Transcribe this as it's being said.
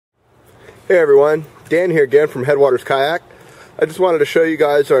Hey everyone, Dan here again from Headwaters Kayak. I just wanted to show you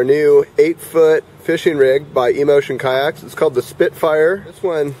guys our new 8-foot fishing rig by Emotion Kayaks. It's called the Spitfire. This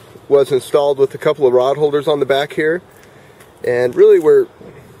one was installed with a couple of rod holders on the back here. And really we're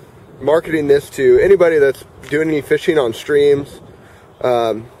marketing this to anybody that's doing any fishing on streams,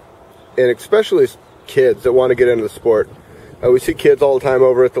 and especially kids that want to get into the sport. We see kids all the time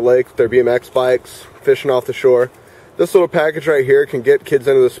over at the lake with their BMX bikes, fishing off the shore. This little package right here can get kids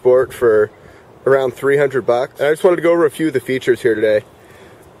into the sport for around $300. And I just wanted to go over a few of the features here today.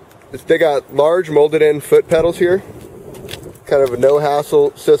 They got large molded in foot pedals here, kind of a no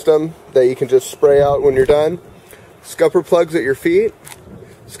hassle system that you can just spray out when you're done. Scupper plugs at your feet,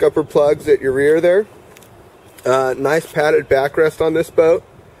 scupper plugs at your rear there. Nice padded backrest on this boat.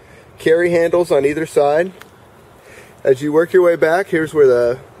 Carry handles on either side. As you work your way back, here's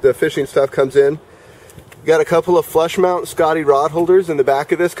where the fishing stuff comes in. You got a couple of flush mount Scotty rod holders in the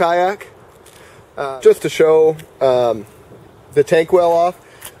back of this kayak. Just to show the tank well off,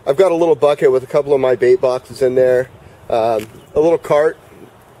 I've got a little bucket with a couple of my bait boxes in there. A little cart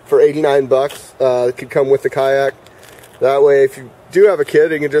for 89 bucks could come with the kayak. That way, if you do have a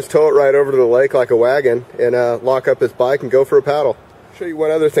kid, you can just tow it right over to the lake like a wagon and lock up his bike and go for a paddle. I'll show you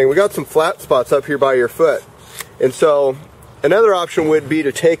one other thing. We got some flat spots up here by your foot. And so another option would be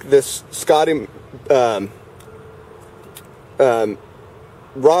to take this Scotty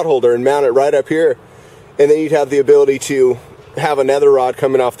rod holder and mount it right up here, and then you'd have the ability to have another rod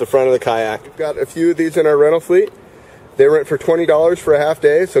coming off the front of the kayak. We've got a few of these in our rental fleet. They rent for $20 for a half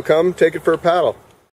day, so come take it for a paddle.